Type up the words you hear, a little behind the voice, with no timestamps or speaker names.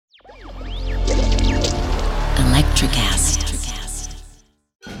Electrocast.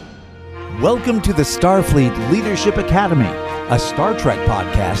 Welcome to the Starfleet Leadership Academy, a Star Trek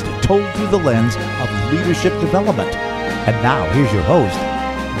podcast told through the lens of leadership development. And now, here's your host,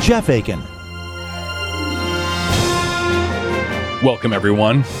 Jeff Aiken. Welcome,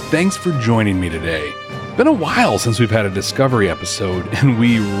 everyone. Thanks for joining me today. Been a while since we've had a Discovery episode, and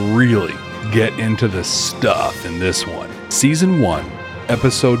we really get into the stuff in this one. Season 1,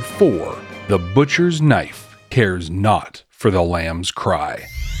 Episode 4, The Butcher's Knife Cares Not for the Lamb's Cry.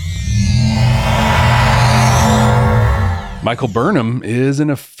 Michael Burnham is an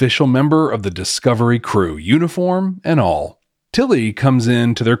official member of the Discovery crew, uniform and all. Tilly comes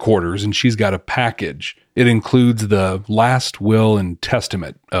into their quarters and she's got a package. It includes the last will and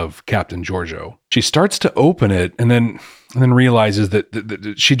testament of Captain Georgiou. She starts to open it and then realizes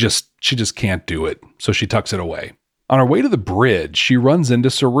that she just can't do it, so she tucks it away. On her way to the bridge, she runs into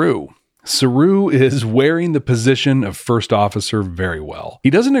Saru. Saru is wearing the position of first officer very well. He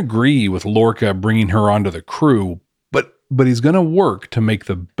doesn't agree with Lorca bringing her onto the crew, but he's going to work to make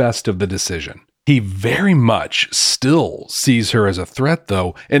the best of the decision. He very much still sees her as a threat,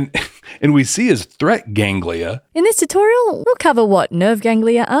 though, and we see his threat ganglia. In this tutorial, we'll cover what nerve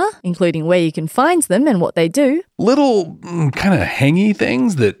ganglia are, including where you can find them and what they do. Little kind of hangy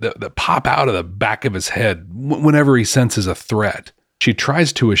things that pop out of the back of his head whenever he senses a threat. She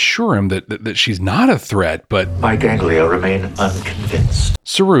tries to assure him that she's not a threat, but my ganglia remain unconvinced.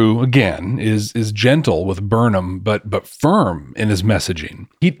 Saru, again, is gentle with Burnham, but firm in his messaging.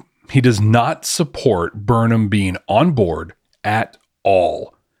 He does not support Burnham being on board at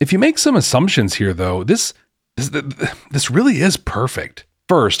all. If you make some assumptions here, though, this really is perfect.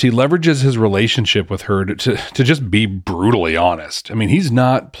 First, he leverages his relationship with her to just be brutally honest. I mean, he's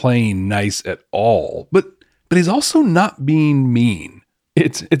not playing nice at all, but he's also not being mean.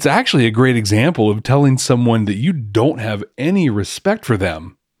 It's actually a great example of telling someone that you don't have any respect for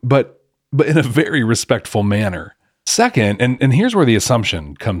them, but in a very respectful manner. Second, and here's where the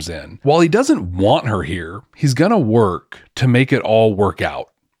assumption comes in. While he doesn't want her here, he's going to work to make it all work out.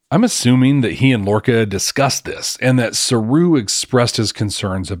 I'm assuming that he and Lorca discussed this and that Saru expressed his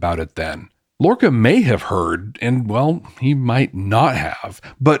concerns about it then. Lorca may have heard, and well, he might not have,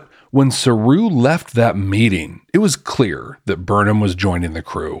 but when Saru left that meeting, it was clear that Burnham was joining the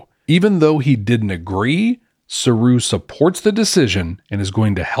crew. Even though he didn't agree, Saru supports the decision and is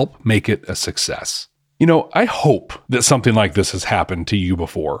going to help make it a success. You know, I hope that something like this has happened to you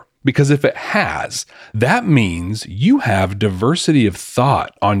before, because if it has, that means you have diversity of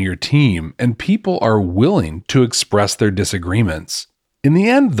thought on your team and people are willing to express their disagreements. In the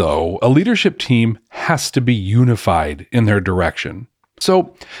end, though, a leadership team has to be unified in their direction.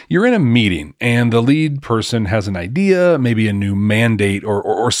 So you're in a meeting and the lead person has an idea, maybe a new mandate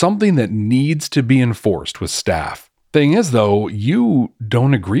or something that needs to be enforced with staff. Thing is, though, you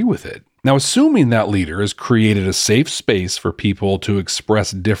don't agree with it. Now, assuming that leader has created a safe space for people to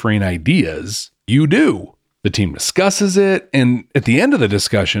express differing ideas, you do. The team discusses it, and at the end of the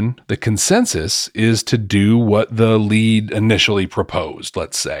discussion, the consensus is to do what the lead initially proposed,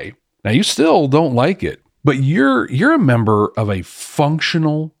 let's say. Now, you still don't like it, but you're a member of a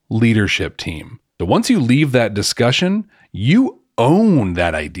functional leadership team. So once you leave that discussion, you own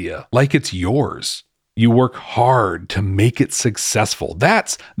that idea like it's yours. You work hard to make it successful.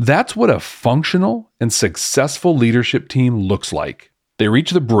 That's what a functional and successful leadership team looks like. They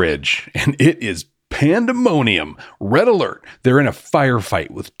reach the bridge, and it is pandemonium. Red alert. They're in a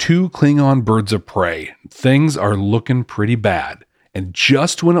firefight with 2 Klingon birds of prey. Things are looking pretty bad. And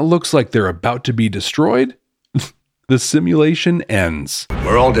just when it looks like they're about to be destroyed, the simulation ends.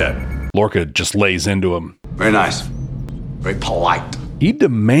 We're all dead. Lorca just lays into him. Very nice. Very polite. He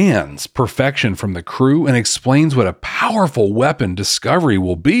demands perfection from the crew and explains what a powerful weapon Discovery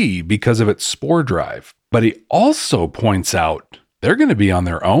will be because of its spore drive. But he also points out they're going to be on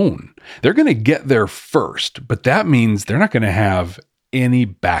their own. They're going to get there first, but that means they're not going to have any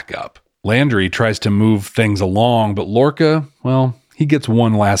backup. Landry tries to move things along, but Lorca, well, he gets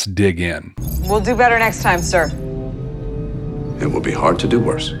one last dig in. We'll do better next time, sir. It will be hard to do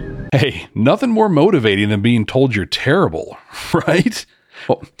worse. Hey, nothing more motivating than being told you're terrible, right?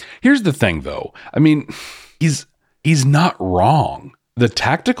 Well, here's the thing, though. I mean, he's not wrong. The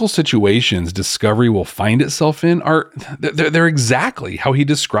tactical situations Discovery will find itself in they're exactly how he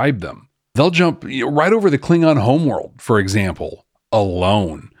described them. They'll jump right over the Klingon homeworld, for example,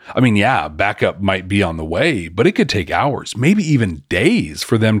 alone. I mean, yeah, backup might be on the way, but it could take hours, maybe even days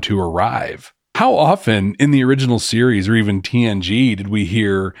for them to arrive. How often in the original series or even TNG did we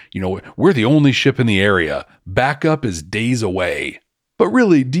hear, we're the only ship in the area, backup is days away? But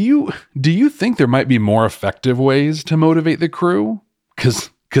really, do you think there might be more effective ways to motivate the crew?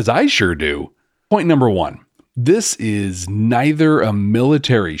 Because I sure do. Point number 1. This is neither a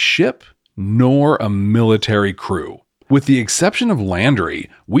military ship nor a military crew. With the exception of Landry,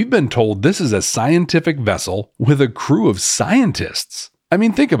 we've been told this is a scientific vessel with a crew of scientists. I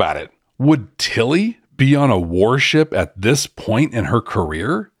mean, think about it. Would Tilly be on a warship at this point in her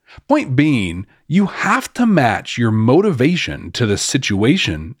career? Point being, you have to match your motivation to the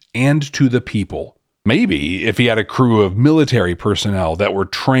situation and to the people. Maybe if he had a crew of military personnel that were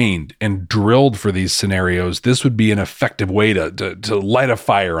trained and drilled for these scenarios, this would be an effective way to light a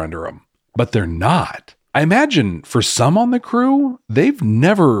fire under them. But they're not. I imagine for some on the crew, they've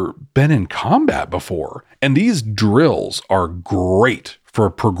never been in combat before, and these drills are great for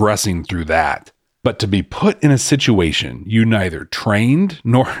progressing through that. But to be put in a situation you neither trained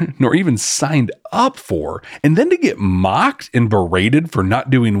nor even signed up for, and then to get mocked and berated for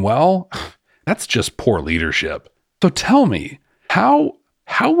not doing well, that's just poor leadership. So tell me, how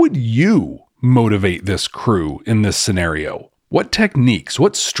would you motivate this crew in this scenario? What techniques,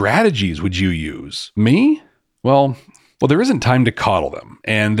 what strategies would you use? Me? Well, there isn't time to coddle them,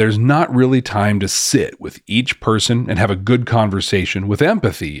 and there's not really time to sit with each person and have a good conversation with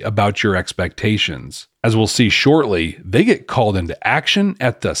empathy about your expectations. As we'll see shortly, they get called into action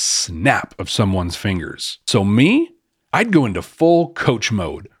at the snap of someone's fingers. So me? I'd go into full coach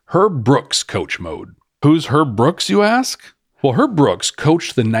mode, Herb Brooks coach mode. Who's Herb Brooks, you ask? Well, Herb Brooks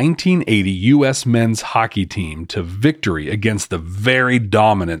coached the 1980 U.S. men's hockey team to victory against the very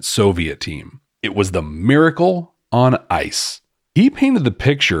dominant Soviet team. It was the miracle on ice. He painted the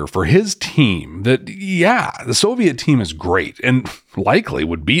picture for his team that, yeah, the Soviet team is great and likely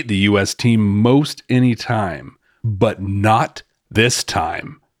would beat the U.S. team most any time, but not this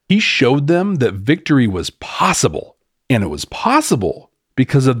time. He showed them that victory was possible, and it was possible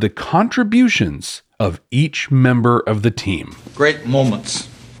because of the contributions of each member of the team. Great moments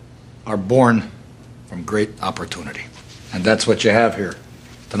are born from great opportunity. And that's what you have here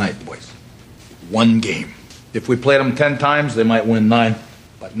tonight, boys. One game. If we played them 10 times, they might win 9,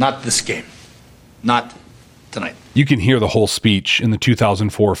 but not this game. Not tonight. You can hear the whole speech in the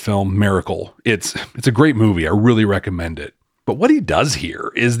 2004 film Miracle. It's a great movie. I really recommend it. But what he does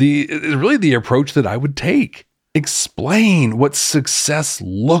here is really the approach that I would take. Explain what success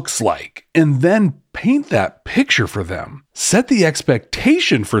looks like, and then paint that picture for them. Set the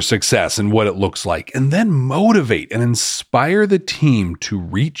expectation for success and what it looks like, and then motivate and inspire the team to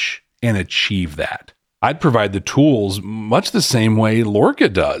reach and achieve that. I'd provide the tools much the same way Lorca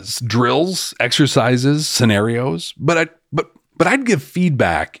does. Drills, exercises, scenarios, but I'd give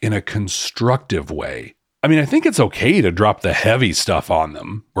feedback in a constructive way. I mean, I think it's okay to drop the heavy stuff on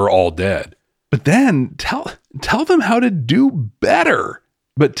them. We're all dead. But then tell them how to do better.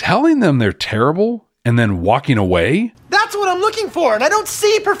 But telling them they're terrible and then walking away? That's what I'm looking for, and I don't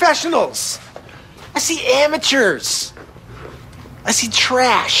see professionals. I see amateurs. I see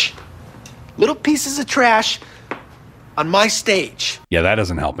trash. Little pieces of trash on my stage. Yeah, that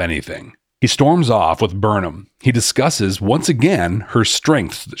doesn't help anything. He storms off with Burnham. He discusses, once again, her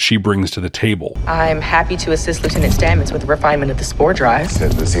strengths that she brings to the table. I'm happy to assist Lieutenant Stamets with the refinement of the spore drive.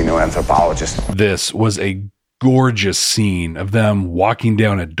 Said the xenoanthropologist. This was a gorgeous scene of them walking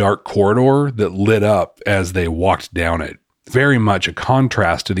down a dark corridor that lit up as they walked down it. Very much a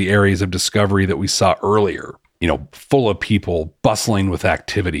contrast to the areas of discovery that we saw earlier. Full of people, bustling with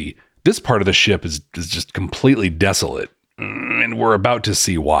activity. This part of the ship is just completely desolate, and we're about to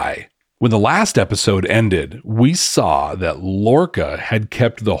see why. When the last episode ended, we saw that Lorca had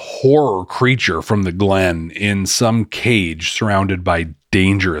kept the horror creature from the Glen in some cage surrounded by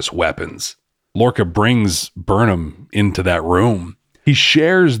dangerous weapons. Lorca brings Burnham into that room. He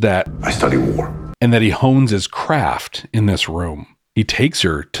shares that I study war. And that he hones his craft in this room. He takes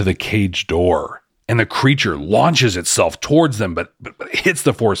her to the cage door, and the creature launches itself towards them, but hits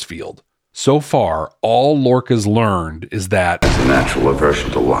the force field. So far, all Lorca's learned is that It's a natural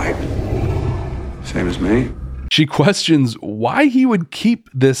aversion to light. Same as me. She questions why he would keep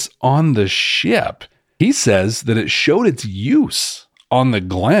this on the ship. He says that it showed its use on the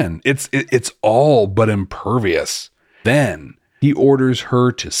Glen. It's all but impervious. Then he orders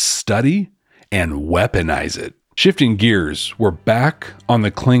her to study and weaponize it. Shifting gears, we're back on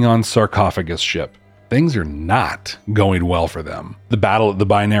the Klingon sarcophagus ship. Things are not going well for them. The battle at the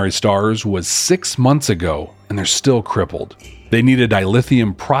Binary Stars was 6 months ago, and they're still crippled. They need a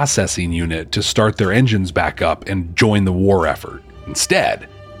dilithium processing unit to start their engines back up and join the war effort. Instead,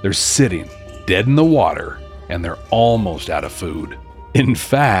 they're sitting dead in the water, and they're almost out of food. In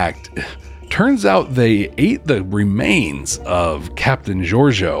fact, Turns out they ate the remains of Captain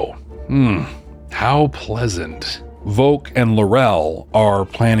Giorgio. How pleasant. Voq and L'Rell are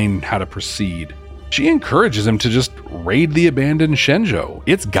planning how to proceed. She encourages him to just raid the abandoned Shenzhou.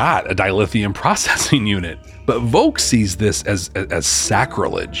 It's got a dilithium processing unit. But Voq sees this as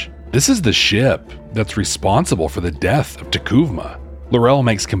sacrilege. This is the ship that's responsible for the death of T'Kuvma. L'Rell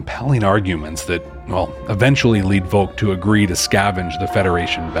makes compelling arguments that, eventually lead Voq to agree to scavenge the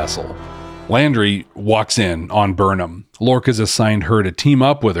Federation vessel. Landry walks in on Burnham. Lorca's assigned her to team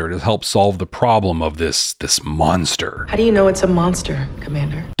up with her to help solve the problem of this monster. How do you know it's a monster,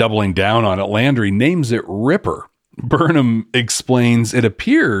 Commander? Doubling down on it, Landry names it Ripper. Burnham explains it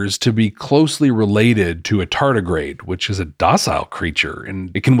appears to be closely related to a tardigrade, which is a docile creature,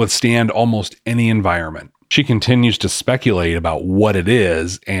 and it can withstand almost any environment. She continues to speculate about what it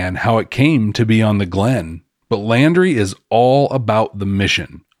is and how it came to be on the Glen. But Landry is all about the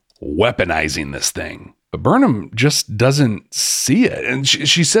mission, weaponizing this thing. But Burnham just doesn't see it. And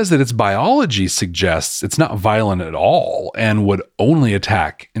she says that its biology suggests it's not violent at all and would only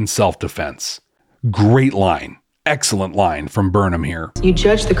attack in self-defense. Great line. Excellent line from Burnham here. You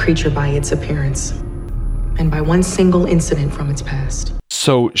judge the creature by its appearance and by one single incident from its past.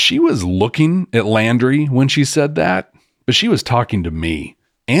 So she was looking at Landry when she said that, but she was talking to me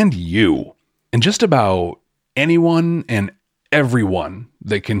and you and just about anyone and everyone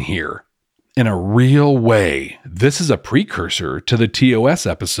that can hear. In a real way, this is a precursor to the TOS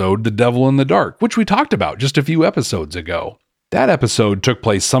episode, The Devil in the Dark, which we talked about just a few episodes ago. That episode took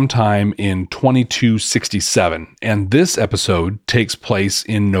place sometime in 2267, and this episode takes place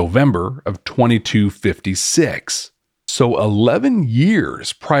in November of 2256. So 11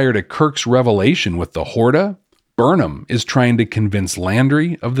 years prior to Kirk's revelation with the Horda, Burnham is trying to convince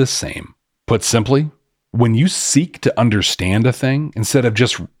Landry of the same. Put simply, when you seek to understand a thing instead of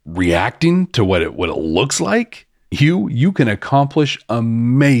just reacting to what it looks like, you can accomplish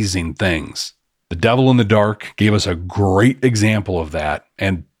amazing things. The Devil in the Dark gave us a great example of that,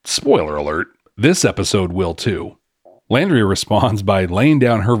 and spoiler alert, this episode will too. Landry responds by laying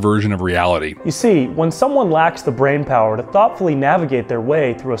down her version of reality. You see, when someone lacks the brain power to thoughtfully navigate their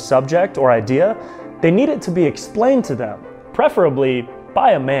way through a subject or idea, they need it to be explained to them, preferably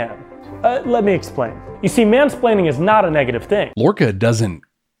by a man. Let me explain. You see, mansplaining is not a negative thing. Lorca doesn't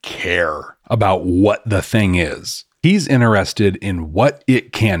care about what the thing is. He's interested in what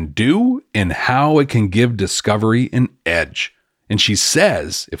it can do and how it can give Discovery an edge. And she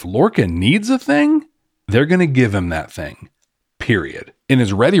says if Lorca needs a thing, they're going to give him that thing. Period. In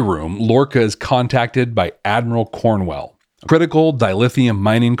his ready room, Lorca is contacted by Admiral Cornwell. A critical dilithium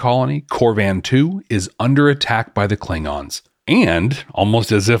mining colony, Corvan II, is under attack by the Klingons. And,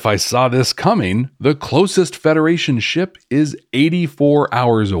 almost as if I saw this coming, the closest Federation ship is 84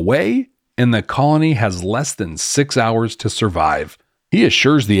 hours away, and the colony has less than 6 hours to survive. He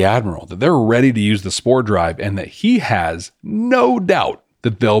assures the Admiral that they're ready to use the spore drive and that he has no doubt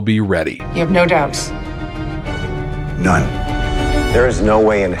that they'll be ready. You have no doubts? None. There is no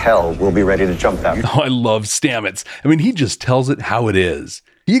way in hell we'll be ready to jump that. Oh, I love Stamets. I mean, he just tells it how it is.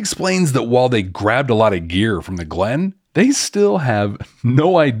 He explains that while they grabbed a lot of gear from the Glen, they still have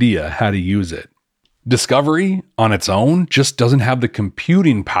no idea how to use it. Discovery, on its own, just doesn't have the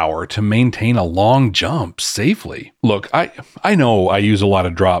computing power to maintain a long jump safely. Look, I know I use a lot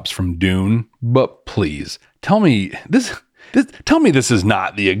of drops from Dune, but please, tell me this is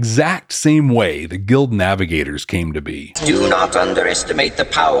not the exact same way the Guild Navigators came to be. Do not underestimate the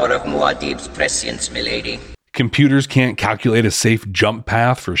power of Muad'Dib's prescience, milady. Computers can't calculate a safe jump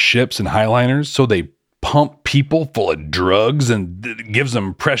path for ships and highliners, so they pump people full of drugs and it gives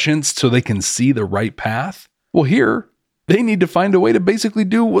them prescience so they can see the right path. Well, here, they need to find a way to basically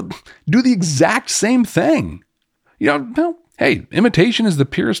do the exact same thing. Hey, imitation is the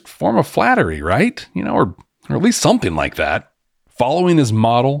purest form of flattery, right? Or at least something like that. Following his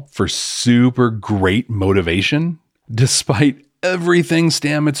model for super great motivation, despite everything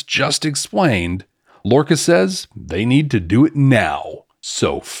Stamets just explained, Lorca says they need to do it now.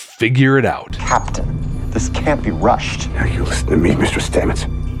 So figure it out. Captain, this can't be rushed. Now you listen to me, Mr. Stamets.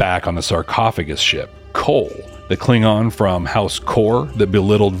 Back on the sarcophagus ship, Cole, the Klingon from House Kor that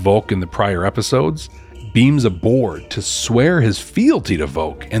belittled Voq in the prior episodes, beams aboard to swear his fealty to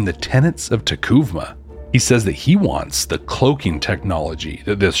Voq and the tenets of T'Kuvma. He says that he wants the cloaking technology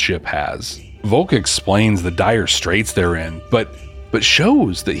that this ship has. Voq explains the dire straits they're in, but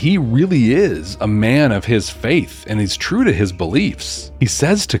shows that he really is a man of his faith and is true to his beliefs. He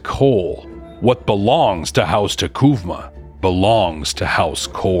says to Cole, what belongs to House T'Kuvma belongs to House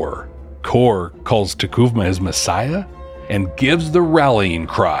Kor. Kor calls T'Kuvma his messiah and gives the rallying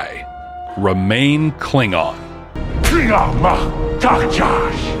cry. Remain Klingon.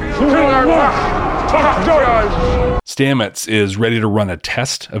 Stamets is ready to run a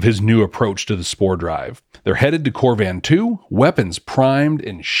test of his new approach to the spore drive. They're headed to Corvan 2, weapons primed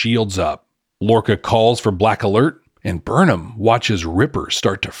and shields up. Lorca calls for Black Alert, and Burnham watches Ripper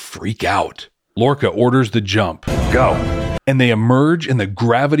start to freak out. Lorca orders the jump. Go. And they emerge in the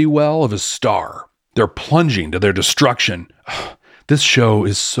gravity well of a star. They're plunging to their destruction. This show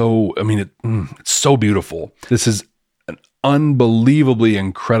is so, it's so beautiful. This is an unbelievably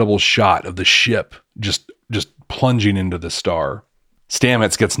incredible shot of the ship just plunging into the star.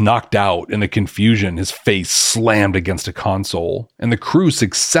 Stamets gets knocked out in the confusion, his face slammed against a console, and the crew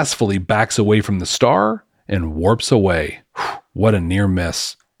successfully backs away from the star and warps away. What a near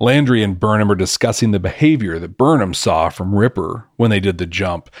miss. Landry and Burnham are discussing the behavior that Burnham saw from Ripper when they did the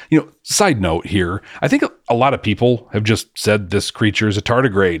jump. Side note here, I think a lot of people have just said this creature is a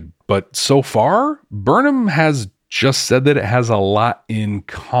tardigrade, but so far, Burnham has just said that it has a lot in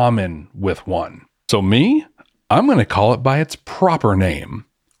common with one. So I'm going to call it by its proper name,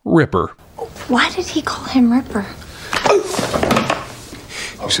 Ripper. Why did he call him Ripper?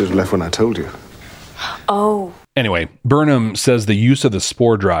 You should have left when I told you. Oh. Anyway, Burnham says the use of the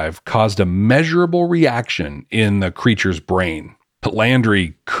spore drive caused a measurable reaction in the creature's brain, but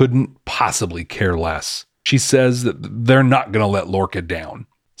Landry couldn't possibly care less. She says that they're not going to let Lorca down.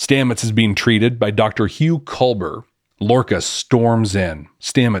 Stamets is being treated by Dr. Hugh Culber. Lorca storms in.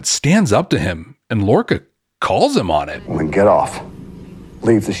 Stamets stands up to him, and Lorca calls him on it. Then get off.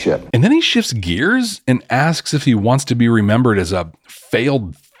 Leave the ship. And then he shifts gears and asks if he wants to be remembered as a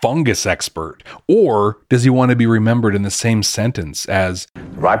failed fungus expert, or does he want to be remembered in the same sentence as The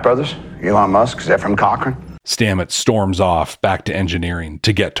Wright brothers, Elon Musk, Zefram Cochrane. Stamets storms off back to engineering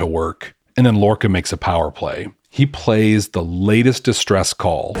to get to work. And then Lorca makes a power play. He plays the latest distress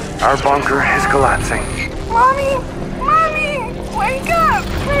call. Our bunker is collapsing. Mommy, wake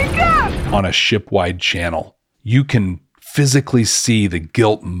up! On a ship-wide channel. You can physically see the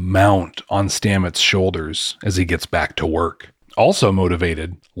guilt mount on Stamets' shoulders as he gets back to work. Also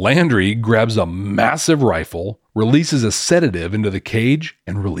motivated, Landry grabs a massive rifle, releases a sedative into the cage,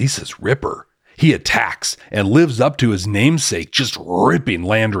 and releases Ripper. He attacks and lives up to his namesake, just ripping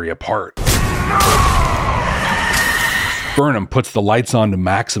Landry apart. Burnham puts the lights on to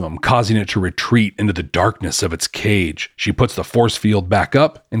maximum, causing it to retreat into the darkness of its cage. She puts the force field back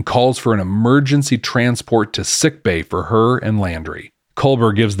up and calls for an emergency transport to sickbay for her and Landry.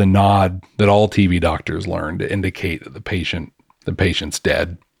 Culber gives the nod that all TV doctors learn to indicate that the patient's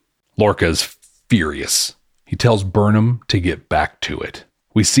dead. Lorca's furious. He tells Burnham to get back to it.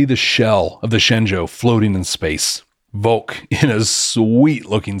 We see the shell of the Shenzhou floating in space. Volk, in a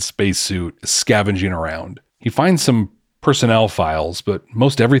sweet-looking spacesuit, is scavenging around. He finds some personnel files, but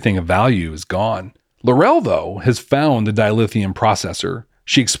most everything of value is gone. L'Rell, though, has found the dilithium processor.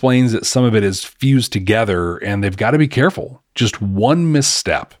 She explains that some of it is fused together and they've got to be careful. Just one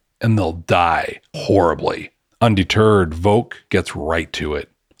misstep and they'll die horribly. Undeterred, Volk gets right to it.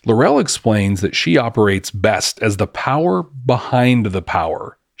 L'Rell explains that she operates best as the power behind the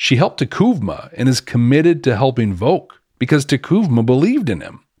power. She helped T'Kuvma and is committed to helping Volk because T'Kuvma believed in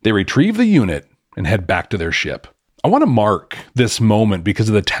him. They retrieve the unit and head back to their ship. I want to mark this moment because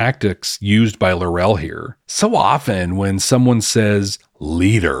of the tactics used by L'Rell here. So often when someone says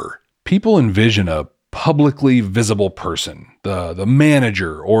leader, people envision a publicly visible person, the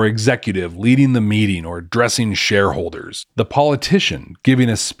manager or executive leading the meeting or addressing shareholders, the politician giving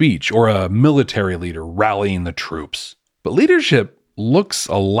a speech, or a military leader rallying the troops. But leadership looks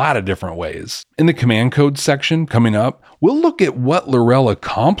a lot of different ways. In the command code section coming up, we'll look at what L'Rell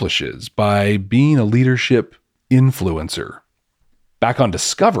accomplishes by being a leadership influencer. Back on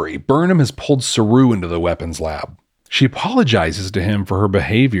Discovery, Burnham has pulled Saru into the weapons lab. She apologizes to him for her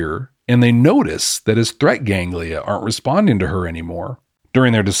behavior, and they notice that his threat ganglia aren't responding to her anymore.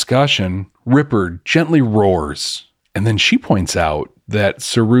 During their discussion, Ripper gently roars, and then she points out that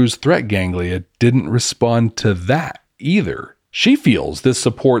Saru's threat ganglia didn't respond to that either. She feels this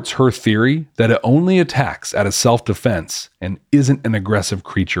supports her theory that it only attacks out of self-defense and isn't an aggressive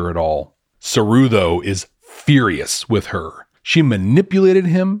creature at all. Saru, though, is furious with her. She manipulated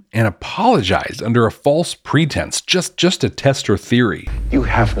him and apologized under a false pretense just to test her theory. You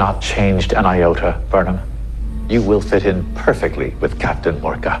have not changed an iota, Burnham. You will fit in perfectly with Captain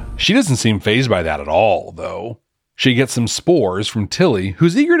Lorca. She doesn't seem fazed by that at all, though. She gets some spores from Tilly,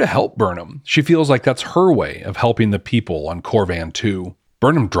 who's eager to help Burnham. She feels like that's her way of helping the people on Corvan 2.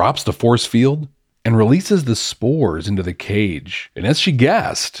 Burnham drops the force field and releases the spores into the cage. And as she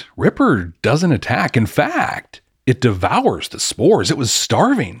guessed, Ripper doesn't attack. In fact, it devours the spores. It was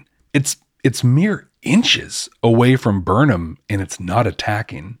starving. It's mere inches away from Burnham, and it's not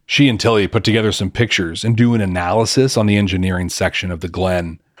attacking. She and Tilly put together some pictures and do an analysis on the engineering section of the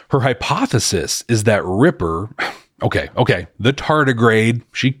Glen. Her hypothesis is that Ripper, the tardigrade,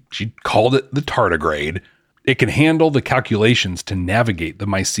 she called it the tardigrade, it can handle the calculations to navigate the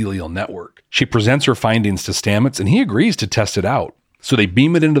mycelial network. She presents her findings to Stamets, and he agrees to test it out. So they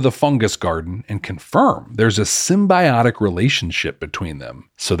beam it into the fungus garden and confirm there's a symbiotic relationship between them.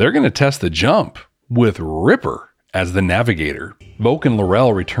 So they're going to test the jump with Ripper as the navigator. Voq and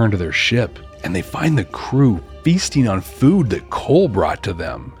L'Rell return to their ship, and they find the crew feasting on food that Cole brought to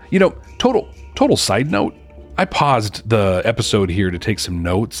them. You know, total side note, I paused the episode here to take some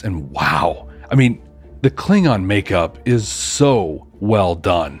notes, and wow, I mean, the Klingon makeup is so well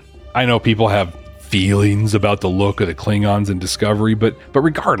done. I know people have feelings about the look of the Klingons in Discovery, but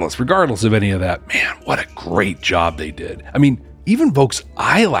regardless of any of that, man, what a great job they did. I mean, even Voq's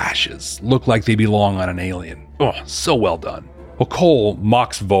eyelashes look like they belong on an alien. Oh, so well done. Well, Cole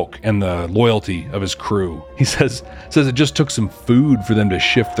mocks Voq and the loyalty of his crew. He says it just took some food for them to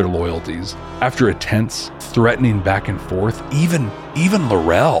shift their loyalties. After a tense, threatening back and forth, even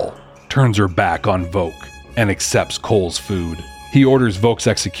L'Rell turns her back on Voq and accepts Cole's food. He orders Voq's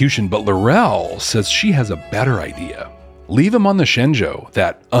execution, but L'Rell says she has a better idea. Leave him on the Shenzhou,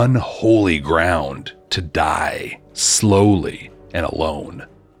 that unholy ground, to die slowly and alone.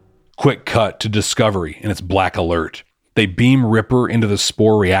 Quick cut to Discovery and its black alert. They beam Ripper into the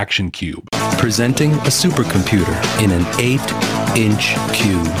Spore reaction cube, presenting a supercomputer in an 8-inch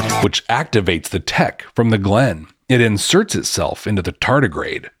cube, which activates the tech from the Glen. It inserts itself into the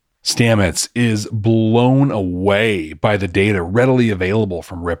tardigrade. Stamets is blown away by the data readily available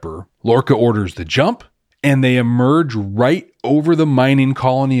from Ripper. Lorca orders the jump, and they emerge right over the mining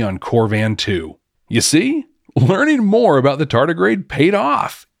colony on Corvan 2. You see, learning more about the tardigrade paid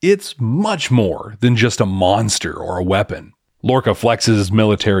off. It's much more than just a monster or a weapon. Lorca flexes his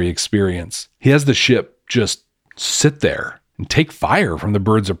military experience. He has the ship just sit there and take fire from the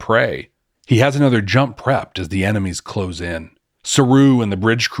birds of prey. He has another jump prepped as the enemies close in. Saru and the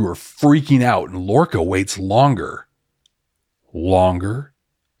bridge crew are freaking out, and Lorca waits longer,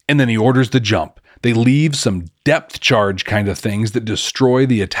 and then he orders the jump. They leave some depth charge kind of things that destroy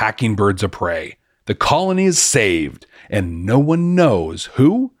the attacking birds of prey. The colony is saved, and no one knows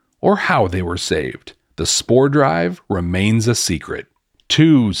who or how they were saved. The Spore drive remains a secret.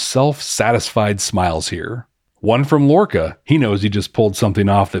 2 self-satisfied smiles here. One from Lorca, he knows he just pulled something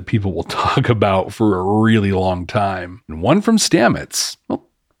off that people will talk about for a really long time. And one from Stamets, well,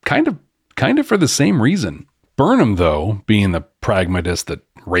 kind of for the same reason. Burnham, though, being the pragmatist that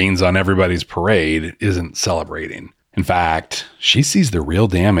rains on everybody's parade, isn't celebrating. In fact, she sees the real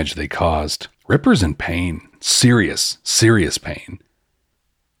damage they caused. Ripper's in pain. Serious pain.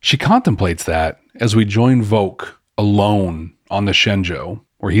 She contemplates that as we join Voq alone on the Shenzhou,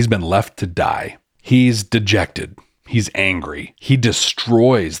 where he's been left to die. He's dejected. He's angry. He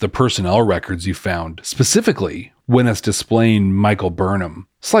destroys the personnel records you found, specifically when it's displaying Michael Burnham.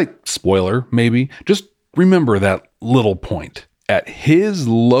 Slight spoiler, maybe. Just remember that little point. At his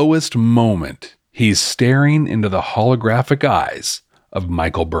lowest moment, he's staring into the holographic eyes of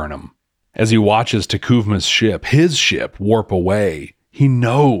Michael Burnham. As he watches T'Kuvma's ship, his ship, warp away, he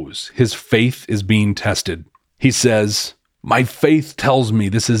knows his faith is being tested. He says, "My faith tells me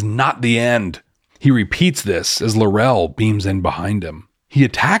this is not the end." He repeats this as L'Rell beams in behind him. He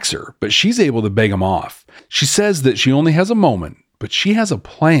attacks her, but she's able to beg him off. She says that she only has a moment, but she has a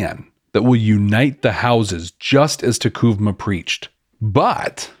plan that will unite the houses just as T'Kuvma preached.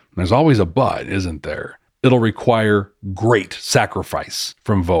 But, there's always a but, isn't there? It'll require great sacrifice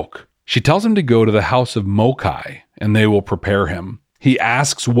from Voq. She tells him to go to the house of Mokai, and they will prepare him. He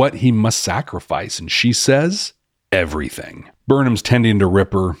asks what he must sacrifice, and she says, everything. Burnham's tending to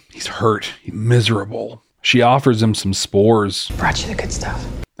Ripper. He's hurt. He's miserable. She offers him some spores. Brought you the good stuff.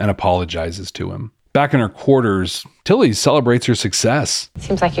 And apologizes to him. Back in her quarters, Tilly celebrates her success.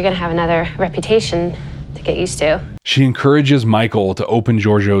 Seems like you're going to have another reputation to get used to. She encourages Michael to open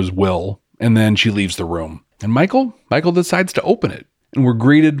Georgiou's will, and then she leaves the room. And Michael decides to open it. And we're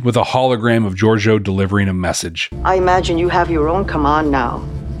greeted with a hologram of Georgiou delivering a message. I imagine you have your own command now.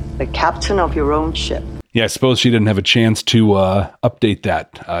 The captain of your own ship. Yeah, I suppose she didn't have a chance to update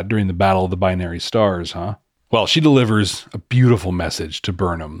that during the Battle of the Binary Stars, huh? Well, she delivers a beautiful message to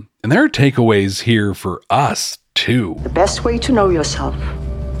Burnham. And there are takeaways here for us, too. The best way to know yourself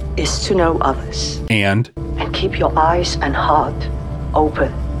is to know others. And keep your eyes and heart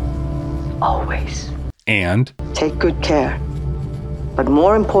open. Always. And take good care. But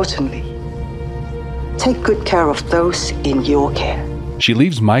more importantly, take good care of those in your care. She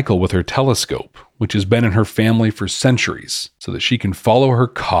leaves Michael with her telescope, which has been in her family for centuries, so that she can follow her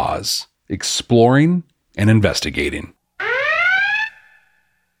cause, exploring and investigating.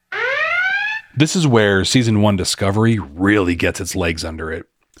 This is where Season 1 Discovery really gets its legs under it.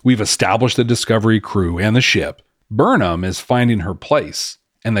 We've established the Discovery crew and the ship. Burnham is finding her place,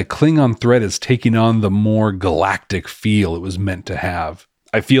 and the Klingon threat is taking on the more galactic feel it was meant to have.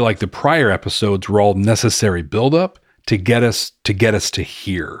 I feel like the prior episodes were all necessary buildup to get us to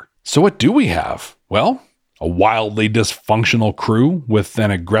here. So what do we have? Well, a wildly dysfunctional crew with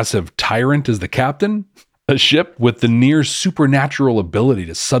an aggressive tyrant as the captain, a ship with the near supernatural ability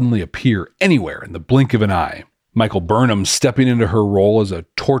to suddenly appear anywhere in the blink of an eye, Michael Burnham stepping into her role as a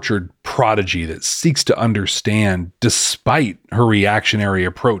tortured prodigy that seeks to understand despite her reactionary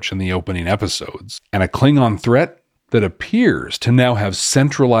approach in the opening episodes, and a Klingon threat that appears to now have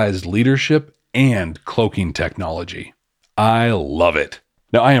centralized leadership and cloaking technology. I love it.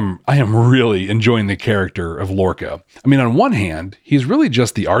 Now, I am really enjoying the character of Lorca. I mean, on one hand, he's really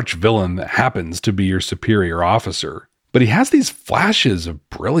just the arch villain that happens to be your superior officer, but he has these flashes of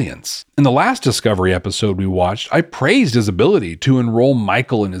brilliance. In the last Discovery episode we watched, I praised his ability to enroll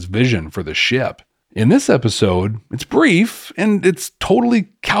Michael in his vision for the ship. In this episode, it's brief and it's totally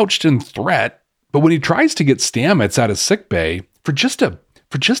couched in threat, but when he tries to get Stamets out of sickbay for just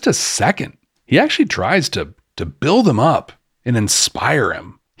a second, he actually tries to build him up and inspire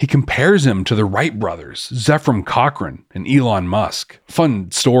him. He compares him to the Wright brothers, Zefram Cochrane and Elon Musk. Fun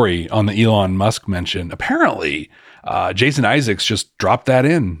story on the Elon Musk mention. Apparently, Jason Isaacs just dropped that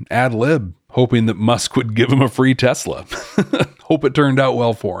in, ad lib, hoping that Musk would give him a free Tesla. Hope it turned out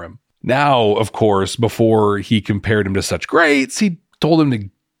well for him. Now, of course, before he compared him to such greats, he told him to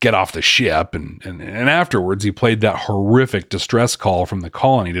get off the ship, and afterwards he played that horrific distress call from the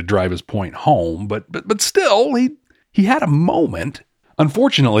colony to drive his point home, but still, he had a moment.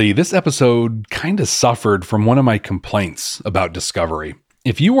 Unfortunately, this episode kind of suffered from one of my complaints about Discovery.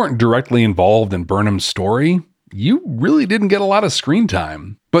 If you weren't directly involved in Burnham's story, you really didn't get a lot of screen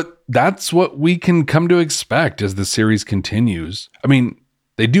time. But that's what we can come to expect as the series continues. I mean,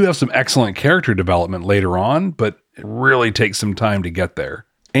 they do have some excellent character development later on, but it really takes some time to get there.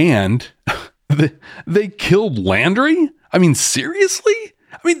 And they killed Landry? I mean, seriously?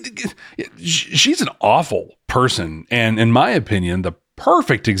 I mean, she's an awful person, and in my opinion, the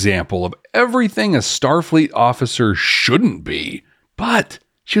perfect example of everything a Starfleet officer shouldn't be. But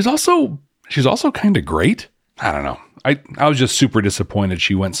she's also kind of great. I don't know. I was just super disappointed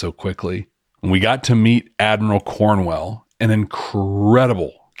she went so quickly. And we got to meet Admiral Cornwell, an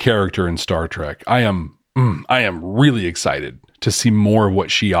incredible character in Star Trek. I am really excited to see more of what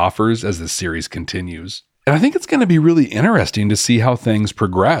she offers as the series continues. And I think it's going to be really interesting to see how things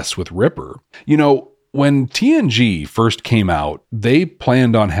progress with Ripper. You know, when TNG first came out, they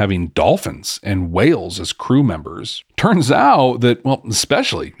planned on having dolphins and whales as crew members. Turns out that, well,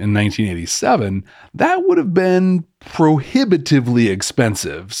 especially in 1987, that would have been prohibitively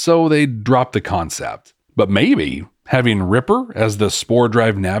expensive, so they dropped the concept. But maybe having Ripper as the Spore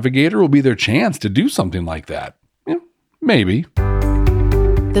Drive navigator will be their chance to do something like that. Yeah, maybe.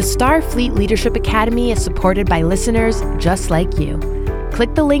 The Starfleet Leadership Academy is supported by listeners just like you.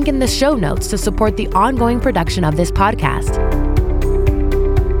 Click the link in the show notes to support the ongoing production of this podcast.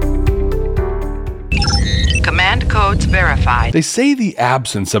 Command codes verified. They say the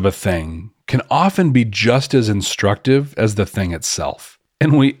absence of a thing can often be just as instructive as the thing itself.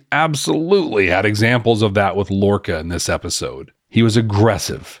 And we absolutely had examples of that with Lorca in this episode. He was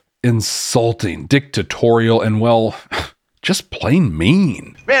aggressive, insulting, dictatorial, and, well, just plain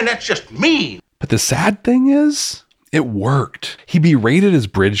mean. Man, that's just mean. But the sad thing is, it worked. He berated his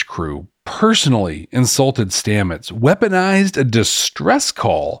bridge crew, personally insulted Stamets, weaponized a distress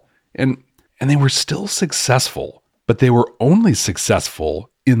call, and they were still successful. But they were only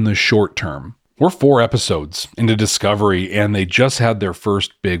successful in the short term. We're 4 episodes into Discovery, and they just had their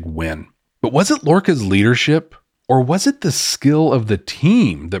first big win. But was it Lorca's leadership, or was it the skill of the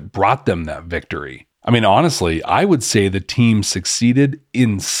team that brought them that victory? I mean, honestly, I would say the team succeeded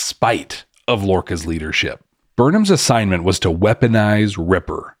in spite of Lorca's leadership. Burnham's assignment was to weaponize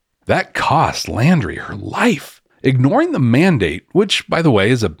Ripper. That cost Landry her life. Ignoring the mandate, which, by the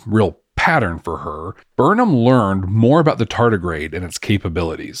way, is a real pattern for her, Burnham learned more about the tardigrade and its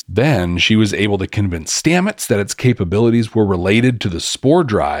capabilities. Then she was able to convince Stamets that its capabilities were related to the Spore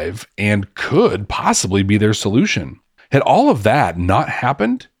Drive and could possibly be their solution. Had all of that not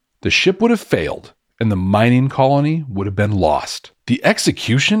happened, the ship would have failed and the mining colony would have been lost. The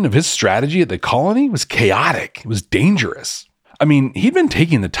execution of his strategy at the colony was chaotic. It was dangerous. I mean, he'd been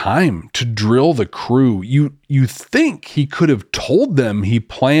taking the time to drill the crew. You think he could have told them he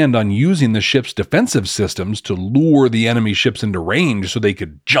planned on using the ship's defensive systems to lure the enemy ships into range so they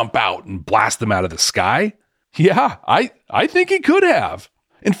could jump out and blast them out of the sky? Yeah, I think he could have.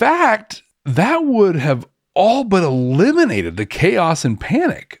 In fact, that would have all but eliminated the chaos and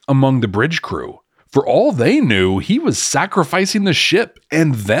panic among the bridge crew. For all they knew, he was sacrificing the ship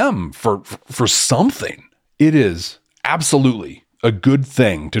and them for something. It is absolutely a good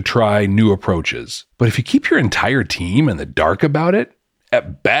thing to try new approaches. But if you keep your entire team in the dark about it,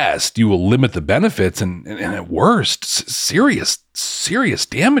 at best, you will limit the benefits and at worst, serious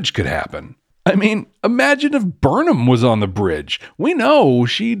damage could happen. I mean, imagine if Burnham was on the bridge. We know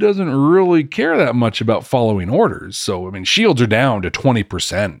she doesn't really care that much about following orders. So, I mean, shields are down to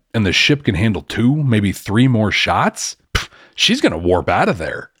 20% and the ship can handle 2, maybe 3 more shots. She's going to warp out of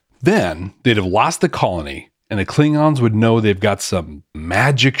there. Then they'd have lost the colony and the Klingons would know they've got some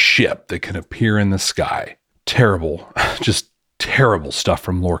magic ship that can appear in the sky. Terrible, just terrible stuff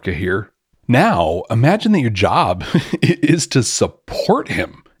from Lorca here. Now, imagine that your job is to support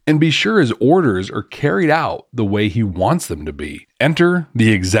him and be sure his orders are carried out the way he wants them to be. Enter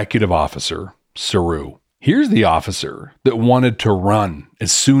the executive officer, Saru. Here's the officer that wanted to run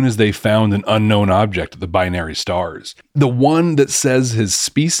as soon as they found an unknown object at the binary stars. The one that says his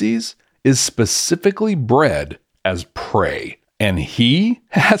species is specifically bred as prey. And he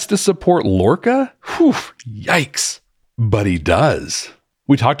has to support Lorca? Whew, yikes. But he does.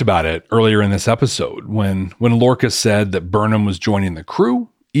 We talked about it earlier in this episode when Lorca said that Burnham was joining the crew.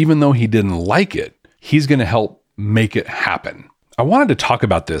 Even though he didn't like it, he's going to help make it happen. I wanted to talk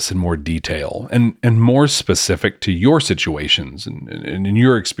about this in more detail and more specific to your situations and in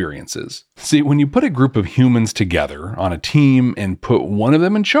your experiences. See, when you put a group of humans together on a team and put one of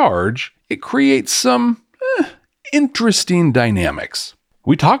them in charge, it creates some interesting dynamics.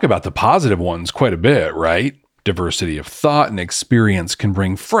 We talk about the positive ones quite a bit, right? Diversity of thought and experience can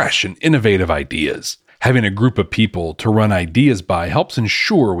bring fresh and innovative ideas. Having a group of people to run ideas by helps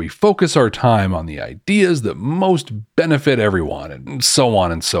ensure we focus our time on the ideas that most benefit everyone, and so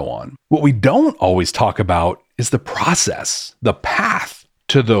on and so on. What we don't always talk about is the process, the path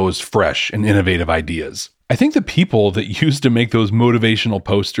to those fresh and innovative ideas. I think the people that used to make those motivational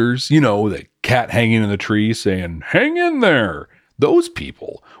posters, the cat hanging in the tree saying, "Hang in there," those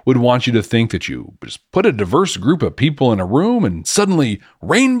people would want you to think that you just put a diverse group of people in a room and suddenly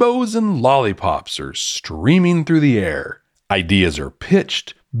rainbows and lollipops are streaming through the air. Ideas are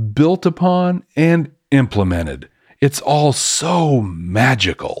pitched, built upon, and implemented. It's all so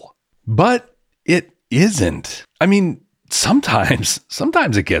magical. But it isn't. I mean, sometimes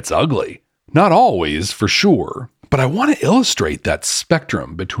it gets ugly. Not always, for sure. But I want to illustrate that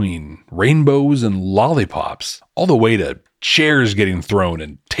spectrum between rainbows and lollipops, all the way to chairs getting thrown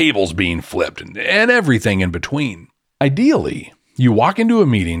and tables being flipped and everything in between. Ideally, you walk into a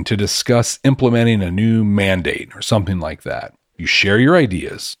meeting to discuss implementing a new mandate or something like that. You share your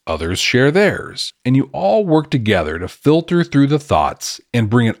ideas, others share theirs, and you all work together to filter through the thoughts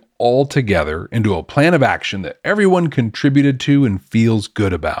and bring it all together into a plan of action that everyone contributed to and feels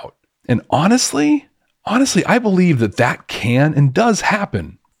good about. And honestly, I believe that can and does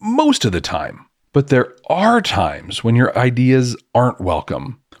happen most of the time. But there are times when your ideas aren't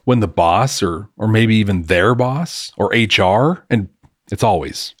welcome, when the boss or maybe even their boss or HR, and it's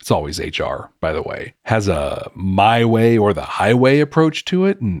always HR, by the way, has a my way or the highway approach to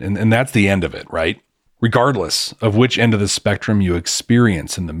it, and that's the end of it, right? Regardless of which end of the spectrum you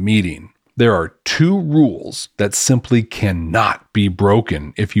experience in the meeting, there are 2 rules that simply cannot be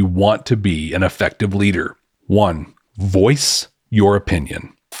broken if you want to be an effective leader. 1, voice your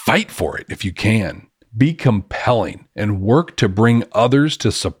opinion. Fight for it if you can. Be compelling and work to bring others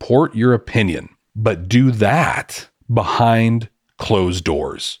to support your opinion. But do that behind closed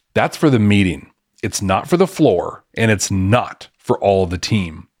doors. That's for the meeting. It's not for the floor, and it's not for all of the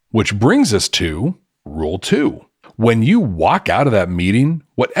team. Which brings us to rule 2. When you walk out of that meeting,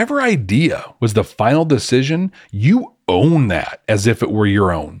 whatever idea was the final decision, you own that as if it were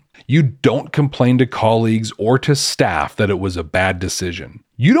your own. You don't complain to colleagues or to staff that it was a bad decision.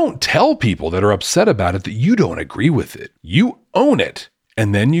 You don't tell people that are upset about it that you don't agree with it. You own it.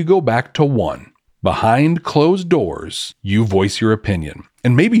 And then you go back to 1. Behind closed doors, you voice your opinion.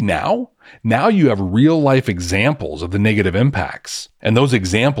 And maybe now you have real life examples of the negative impacts. And those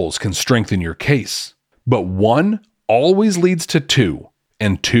examples can strengthen your case. But 1 always leads to 2,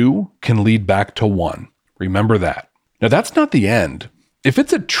 and 2 can lead back to 1. Remember that. Now that's not the end. If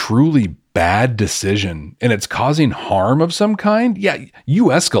it's a truly bad decision and it's causing harm of some kind, yeah, you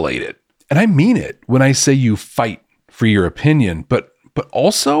escalate it. And I mean it when I say you fight for your opinion, but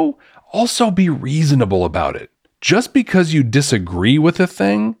also be reasonable about it. Just because you disagree with a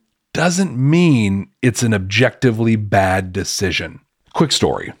thing doesn't mean it's an objectively bad decision. Quick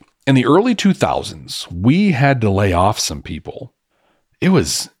story. In the early 2000s, we had to lay off some people. It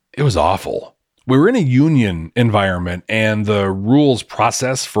was awful. We were in a union environment, and the rules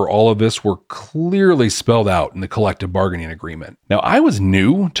process for all of this were clearly spelled out in the collective bargaining agreement. Now, I was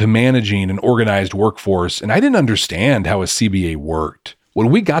new to managing an organized workforce, and I didn't understand how a CBA worked.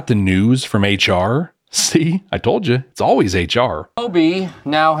 When we got the news from HR, see, I told you, it's always HR. Obi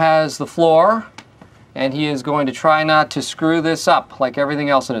now has the floor, and he is going to try not to screw this up like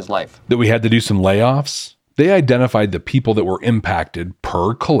everything else in his life. That we had to do some layoffs. They identified the people that were impacted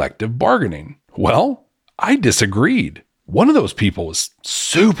per collective bargaining. Well, I disagreed. One of those people was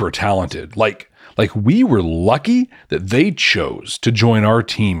super talented. Like we were lucky that they chose to join our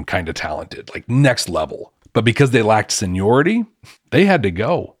team kind of talented, like next level. But because they lacked seniority, they had to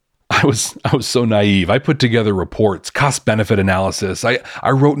go. I was so naive. I put together reports, cost-benefit analysis. I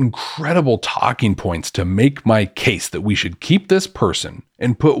wrote incredible talking points to make my case that we should keep this person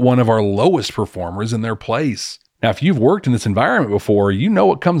and put one of our lowest performers in their place. Now, if you've worked in this environment before, you know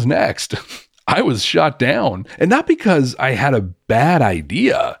what comes next. I was shot down, and not because I had a bad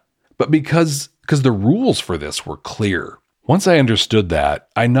idea, but because the rules for this were clear. Once I understood that,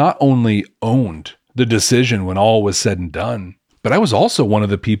 I not only owned the decision when all was said and done, but I was also one of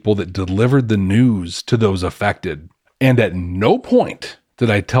the people that delivered the news to those affected. And at no point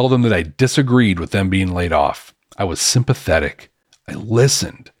did I tell them that I disagreed with them being laid off. I was sympathetic. I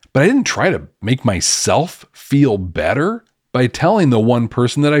listened, but I didn't try to make myself feel better by telling the one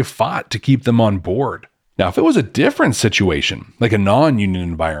person that I fought to keep them on board. Now, if it was a different situation, like a non-union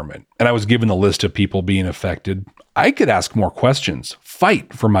environment, and I was given a list of people being affected, I could ask more questions,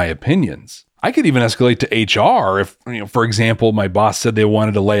 fight for my opinions. I could even escalate to HR if, for example, my boss said they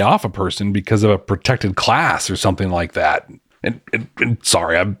wanted to lay off a person because of a protected class or something like that. And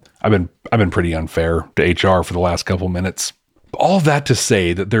sorry, I've been pretty unfair to HR for the last couple minutes. All that to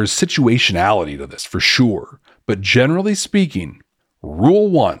say that there's situationality to this for sure. But generally speaking,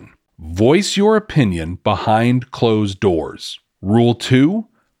 Rule 1, voice your opinion behind closed doors. Rule 2,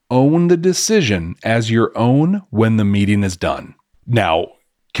 own the decision as your own when the meeting is done. Now,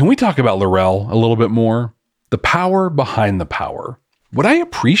 can we talk about Laurel a little bit more? The power behind the power. What I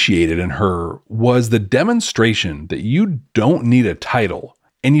appreciated in her was the demonstration that you don't need a title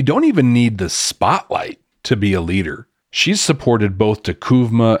and you don't even need the spotlight to be a leader. She's supported both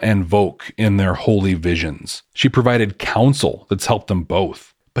T'Kuvma and Vok in their holy visions. She provided counsel that's helped them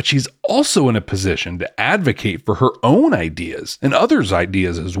both. But she's also in a position to advocate for her own ideas and others'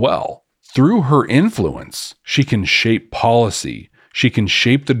 ideas as well. Through her influence, she can shape policy. She can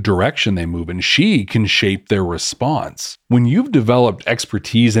shape the direction they move, and she can shape their response. When you've developed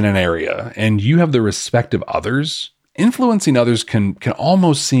expertise in an area and you have the respect of others, influencing others can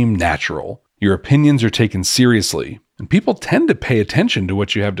almost seem natural. Your opinions are taken seriously, and people tend to pay attention to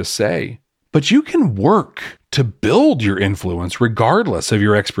what you have to say. But you can work to build your influence regardless of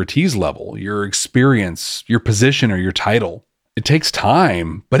your expertise level, your experience, your position, or your title. It takes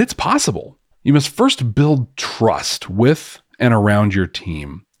time, but it's possible. You must first build trust with and around your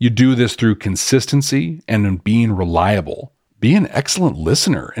team. You do this through consistency and in being reliable. Be an excellent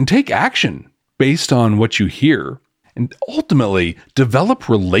listener and take action based on what you hear. And ultimately, develop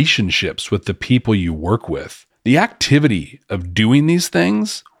relationships with the people you work with. The activity of doing these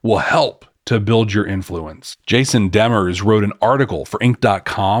things will help to build your influence. Jason Demers wrote an article for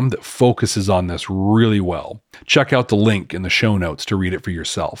Inc.com that focuses on this really well. Check out the link in the show notes to read it for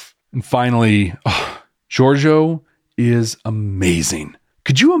yourself. And finally, Georgiou is amazing.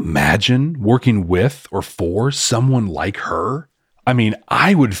 Could you imagine working with or for someone like her? I mean,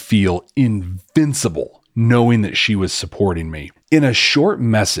 I would feel invincible knowing that she was supporting me. In a short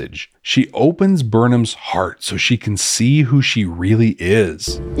message, she opens Burnham's heart so she can see who she really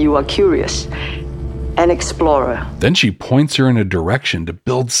is. You are curious, an explorer. Then she points her in a direction to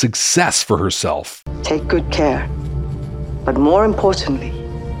build success for herself. Take good care, but more importantly,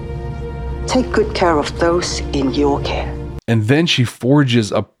 take good care of those in your care. And then she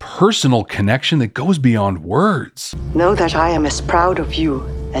forges a personal connection that goes beyond words. Know that I am as proud of you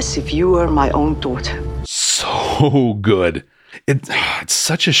as if you were my own daughter. So good. It's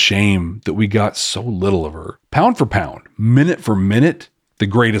such a shame that we got so little of her. Pound for pound, minute for minute, the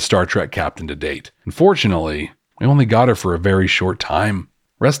greatest Star Trek captain to date. Unfortunately, we only got her for a very short time.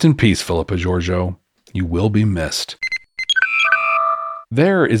 Rest in peace, Philippa Georgiou. You will be missed.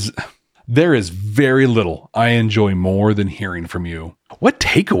 There is very little I enjoy more than hearing from you. What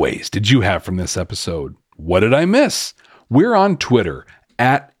takeaways did you have from this episode? What did I miss? We're on Twitter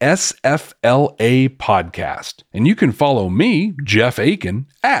at SFLA Podcast. And you can follow me, Jeff Aiken,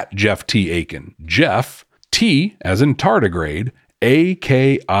 at Jeff T. Aiken. Jeff, T as in tardigrade,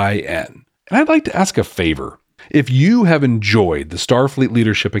 A-K-I-N. And I'd like to ask a favor. If you have enjoyed the Starfleet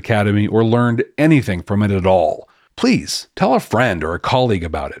Leadership Academy or learned anything from it at all, please tell a friend or a colleague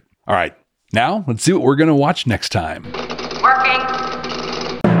about it. All right, now let's see what we're going to watch next time. Working.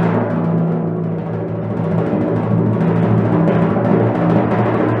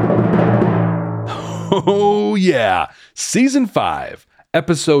 Oh yeah, Season 5,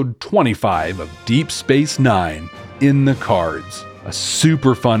 Episode 25 of Deep Space Nine, In the Cards. A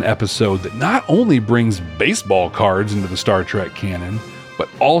super fun episode that not only brings baseball cards into the Star Trek canon, but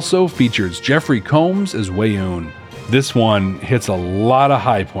also features Jeffrey Combs as Weyoun. This one hits a lot of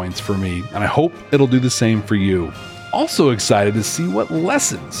high points for me, and I hope it'll do the same for you. Also excited to see what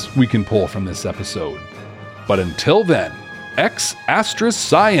lessons we can pull from this episode. But until then, ex Astra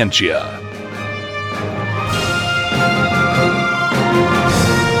Scientia.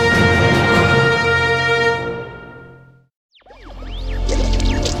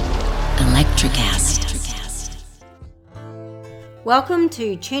 Welcome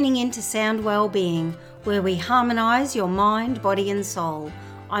to Tuning Into Sound Wellbeing, where we harmonise your mind, body and soul.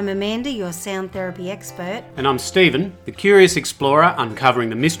 I'm Amanda, your sound therapy expert. And I'm Stephen, the curious explorer uncovering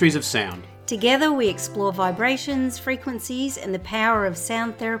the mysteries of sound. Together we explore vibrations, frequencies and the power of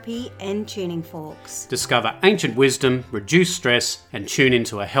sound therapy and tuning forks. Discover ancient wisdom, reduce stress and tune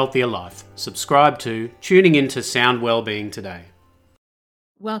into a healthier life. Subscribe to Tuning Into Sound Wellbeing today.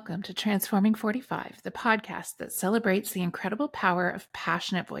 Welcome to Transforming 45, the podcast that celebrates the incredible power of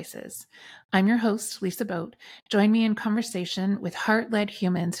passionate voices. I'm your host, Lisa Boat. Join me in conversation with heart-led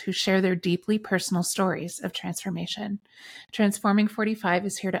humans who share their deeply personal stories of transformation. Transforming 45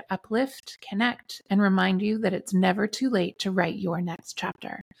 is here to uplift, connect, and remind you that it's never too late to write your next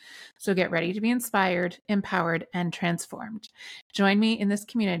chapter. So get ready to be inspired, empowered, and transformed. Join me in this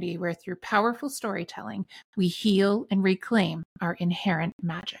community where through powerful storytelling, we heal and reclaim our inherent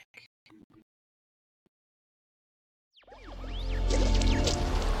magic.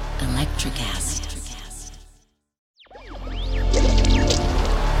 Electricast.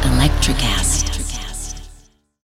 Electricast.